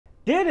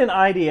Did an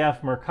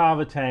IDF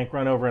Merkava tank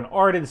run over an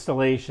art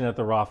installation at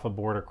the Rafah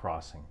border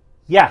crossing?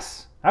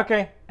 Yes.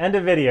 Okay, end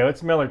of video.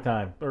 It's Miller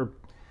time. Or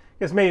I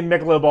guess maybe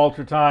Michelob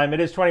Ultra time. It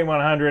is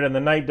 2100 and the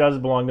night does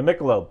belong to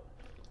Michelob.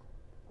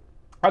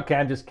 Okay,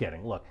 I'm just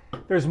kidding. Look,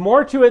 there's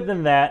more to it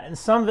than that, and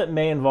some of it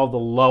may involve the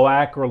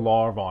LOAC or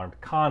Law of Armed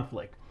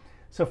Conflict.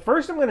 So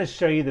first I'm going to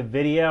show you the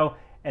video,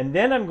 and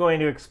then I'm going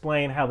to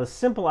explain how the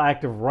simple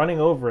act of running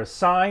over a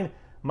sign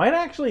might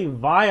actually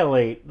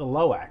violate the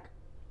LOAC.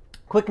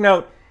 Quick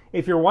note,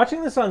 if you're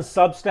watching this on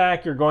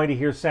Substack, you're going to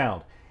hear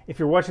sound. If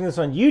you're watching this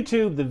on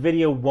YouTube, the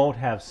video won't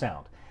have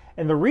sound.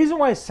 And the reason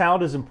why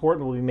sound is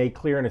important will be made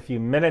clear in a few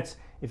minutes.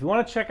 If you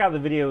want to check out the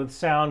video with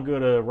sound, go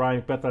to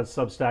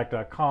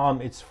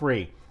ryanmcbeth.substack.com. It's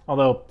free.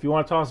 Although, if you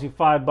want to toss me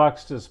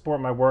 $5 to support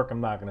my work,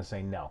 I'm not going to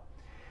say no.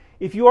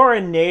 If you are a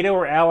NATO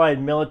or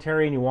allied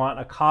military and you want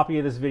a copy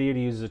of this video to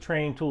use as a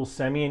training tool,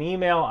 send me an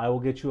email. I will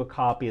get you a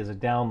copy as a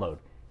download.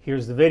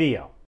 Here's the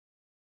video.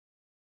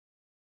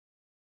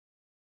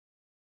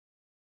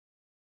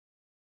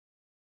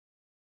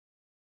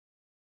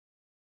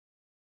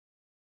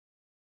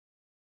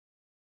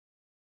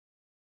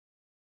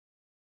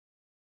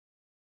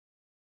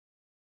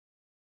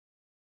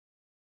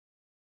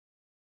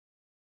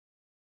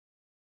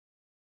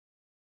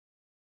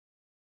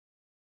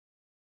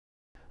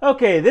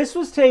 Okay, this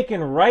was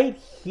taken right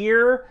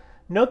here.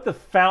 Note the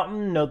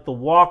fountain, note the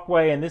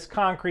walkway, and this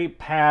concrete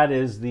pad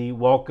is the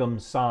welcome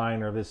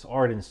sign or this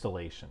art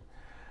installation.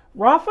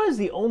 Rafah is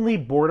the only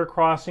border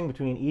crossing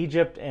between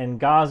Egypt and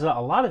Gaza.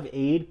 A lot of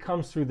aid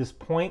comes through this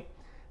point.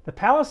 The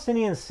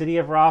Palestinian city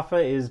of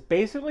Rafah is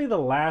basically the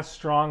last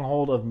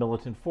stronghold of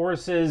militant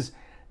forces.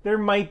 There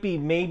might be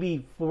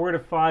maybe 4 to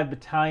 5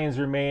 battalions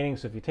remaining,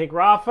 so if you take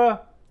Rafah,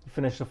 you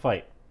finish the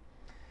fight.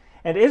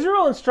 And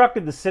Israel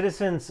instructed the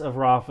citizens of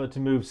Rafah to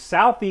move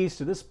southeast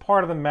to this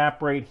part of the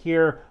map right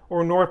here,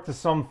 or north to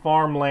some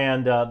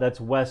farmland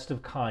that's west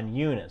of Khan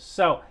Yunis.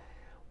 So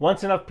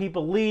once enough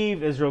people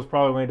leave, Israel's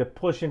probably going to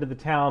push into the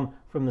town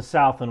from the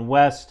south and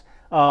west.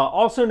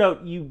 Also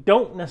note, you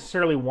don't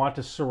necessarily want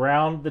to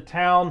surround the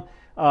town.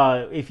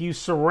 If you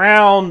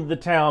surround the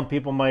town,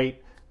 people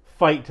might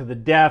fight to the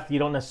death. You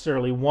don't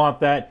necessarily want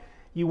that.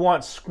 You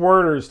want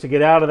squirters to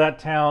get out of that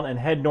town and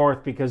head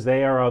north because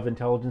they are of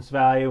intelligence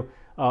value.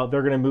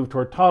 They're going to move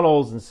toward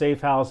tunnels and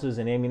safe houses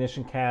and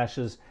ammunition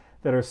caches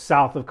that are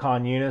south of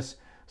Khan Yunis.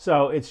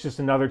 So it's just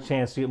another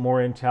chance to get more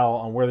intel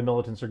on where the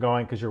militants are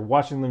going because you're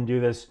watching them do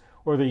this,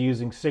 or they're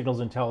using signals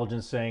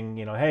intelligence saying,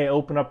 you know, hey,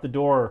 open up the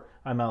door,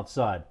 I'm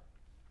outside.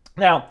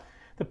 Now,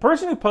 the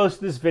person who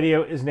posted this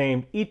video is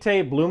named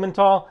Itay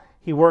Blumenthal.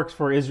 He works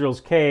for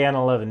Israel's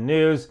KN11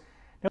 News.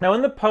 Now,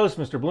 in the post,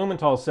 Mr.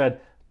 Blumenthal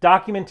said,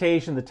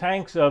 documentation, the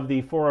tanks of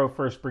the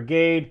 401st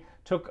Brigade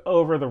took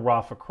over the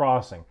Rafah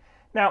crossing.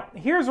 Now,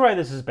 here's why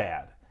this is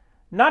bad.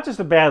 Not just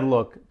a bad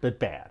look, but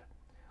bad.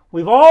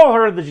 We've all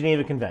heard of the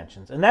Geneva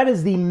Conventions, and that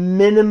is the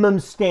minimum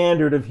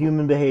standard of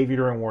human behavior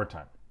during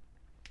wartime.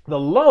 The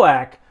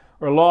LOAC,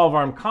 or Law of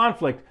Armed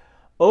Conflict,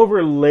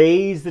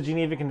 overlays the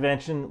Geneva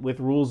Convention with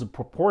rules of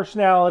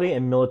proportionality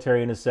and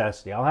military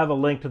necessity. I'll have a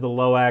link to the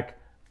LOAC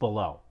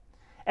below.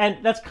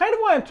 And that's kind of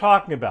why I'm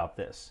talking about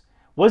this.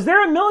 Was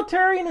there a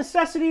military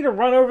necessity to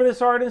run over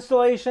this art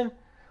installation?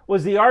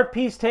 Was the art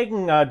piece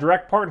taking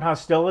direct part in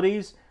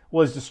hostilities?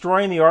 Was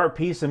destroying the art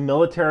piece a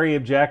military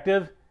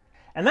objective?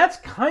 And that's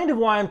kind of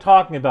why I'm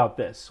talking about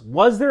this.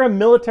 Was there a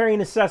military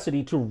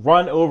necessity to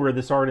run over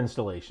this art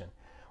installation?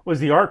 Was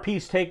the art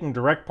piece taking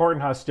direct part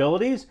in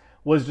hostilities?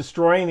 Was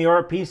destroying the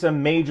art piece a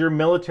major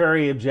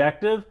military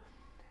objective?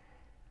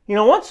 You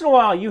know, once in a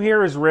while you hear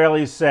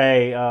Israelis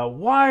say,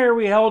 why are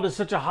we held to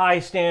such a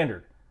high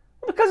standard?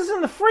 Well, because it's in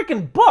the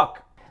freaking book.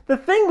 The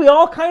thing we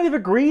all kind of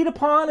agreed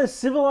upon as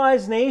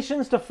civilized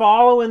nations to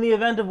follow in the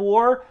event of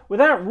war.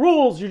 Without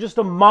rules, you're just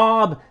a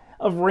mob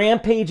of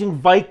rampaging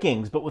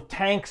Vikings, but with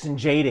tanks and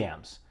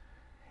JDAMs.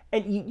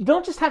 And you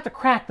don't just have to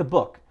crack the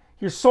book.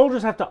 Your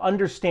soldiers have to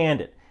understand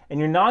it. And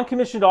your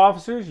non-commissioned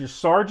officers, your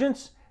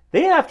sergeants,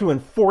 they have to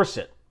enforce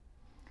it.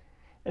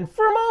 And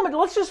for a moment,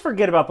 let's just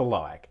forget about the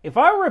LOAC. If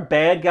I were a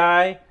bad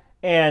guy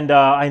and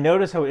I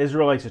notice how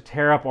Israel likes to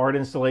tear up art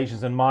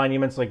installations and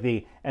monuments like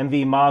the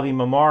MV Mavi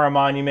Mamara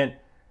monument,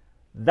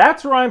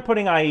 that's where I'm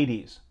putting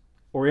IEDs,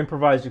 or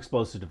Improvised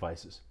Explosive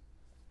Devices.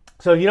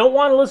 So if you don't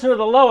want to listen to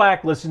the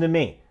LOAC, listen to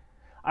me.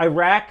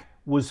 Iraq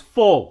was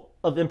full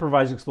of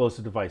improvised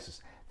explosive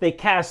devices. They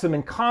cast them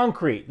in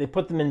concrete. They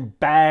put them in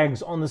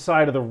bags on the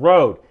side of the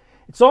road.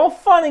 It's all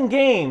fun and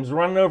games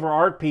running over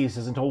art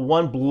pieces until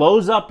one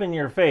blows up in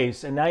your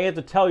face, and now you have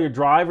to tell your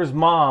driver's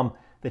mom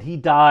that he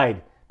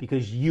died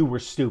because you were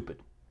stupid.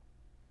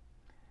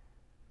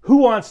 Who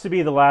wants to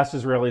be the last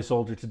Israeli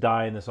soldier to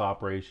die in this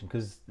operation?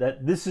 Because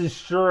this is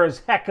sure as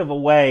heck of a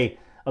way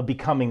of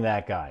becoming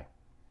that guy.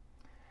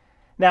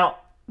 Now,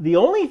 the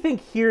only thing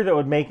here that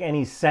would make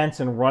any sense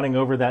in running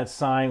over that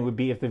sign would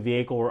be if the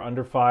vehicle were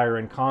under fire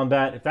in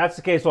combat. If that's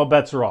the case, all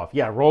bets are off.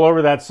 Yeah, roll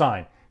over that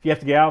sign. If you have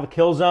to get out of the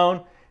kill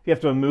zone, if you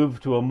have to move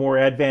to a more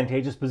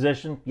advantageous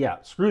position,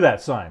 yeah, screw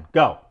that sign.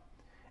 Go.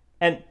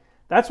 And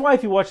that's why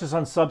if you watch this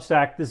on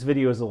Substack, this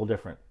video is a little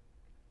different.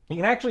 You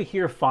can actually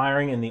hear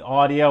firing in the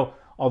audio,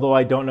 although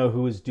I don't know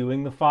who is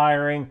doing the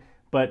firing,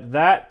 but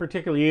that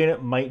particular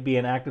unit might be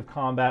in active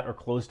combat or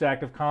close to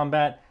active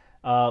combat.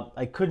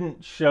 I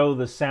couldn't show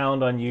the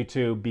sound on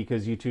YouTube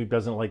because YouTube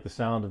doesn't like the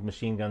sound of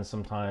machine guns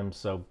sometimes,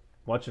 so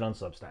watch it on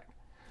Substack.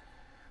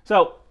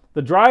 So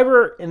the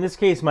driver in this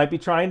case might be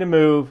trying to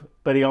move,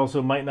 but he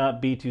also might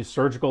not be too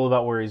surgical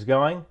about where he's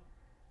going.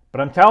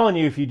 But I'm telling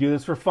you, if you do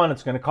this for fun,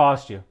 it's going to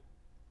cost you.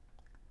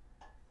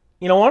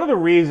 You know, one of the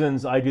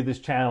reasons I do this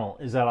channel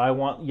is that I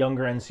want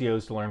younger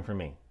NCOs to learn from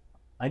me.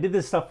 I did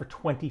this stuff for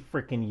 20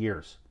 freaking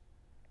years.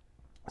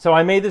 So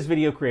I made this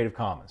video Creative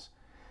Commons.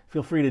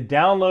 Feel free to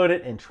download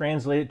it and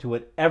translate it to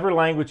whatever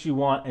language you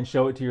want and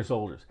show it to your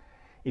soldiers.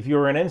 If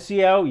you're an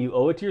NCO, you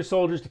owe it to your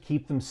soldiers to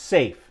keep them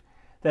safe.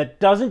 That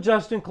doesn't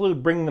just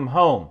include bringing them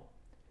home.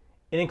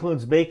 It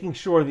includes making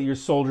sure that your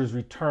soldiers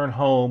return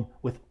home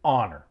with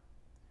honor.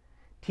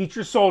 Teach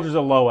your soldiers a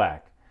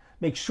LOAC.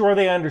 Make sure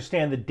they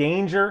understand the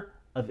danger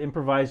of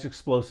improvised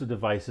explosive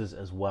devices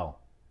as well.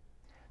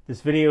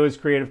 This video is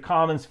Creative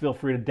Commons. Feel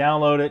free to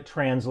download it,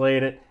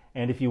 translate it,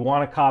 and if you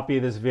want a copy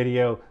of this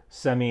video,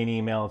 send me an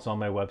email. It's on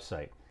my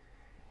website.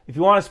 If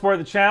you want to support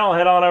the channel,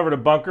 head on over to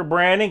Bunker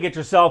Branding. Get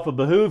yourself a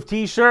Behoove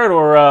t-shirt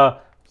or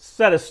a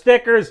set of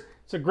stickers.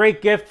 It's a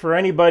great gift for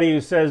anybody who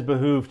says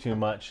Behoove too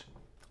much.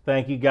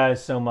 Thank you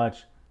guys so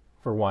much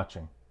for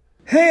watching.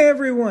 Hey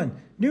everyone!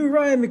 New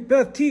Ryan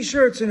Macbeth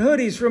t-shirts and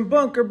hoodies from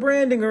Bunker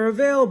Branding are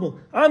available.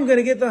 I'm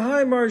gonna get the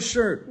HIMARS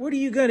shirt. What are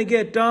you gonna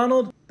get,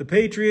 Donald? The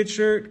Patriot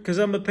shirt, because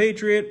I'm a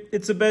patriot.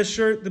 It's the best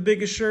shirt, the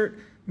biggest shirt.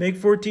 Make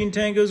 14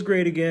 tangos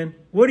great again.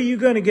 What are you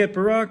gonna get,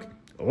 Barack?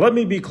 Let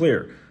me be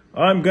clear.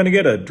 I'm gonna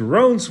get a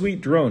Drone Sweet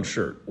Drone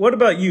shirt. What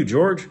about you,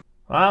 George?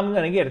 I'm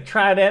gonna get a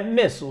Trident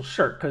missile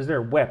shirt because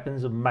they're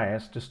weapons of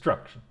mass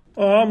destruction.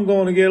 I'm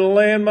going to get a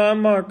Land My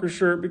Marker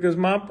shirt because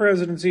my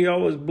presidency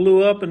always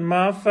blew up in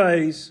my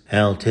face.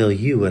 I'll tell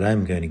you what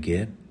I'm going to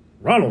get.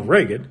 Ronald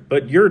Reagan,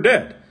 but you're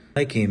dead.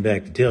 I came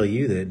back to tell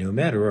you that no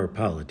matter our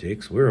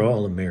politics, we're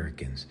all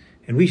Americans.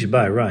 And we should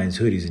buy Ryan's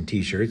hoodies and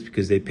t-shirts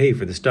because they pay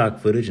for the stock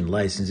footage and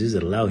licenses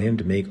that allow him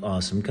to make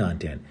awesome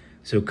content.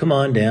 So come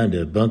on down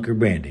to Bunker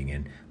Branding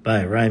and buy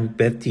a Ryan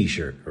Macbeth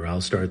t-shirt or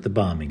I'll start the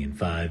bombing in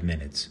 5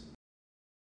 minutes.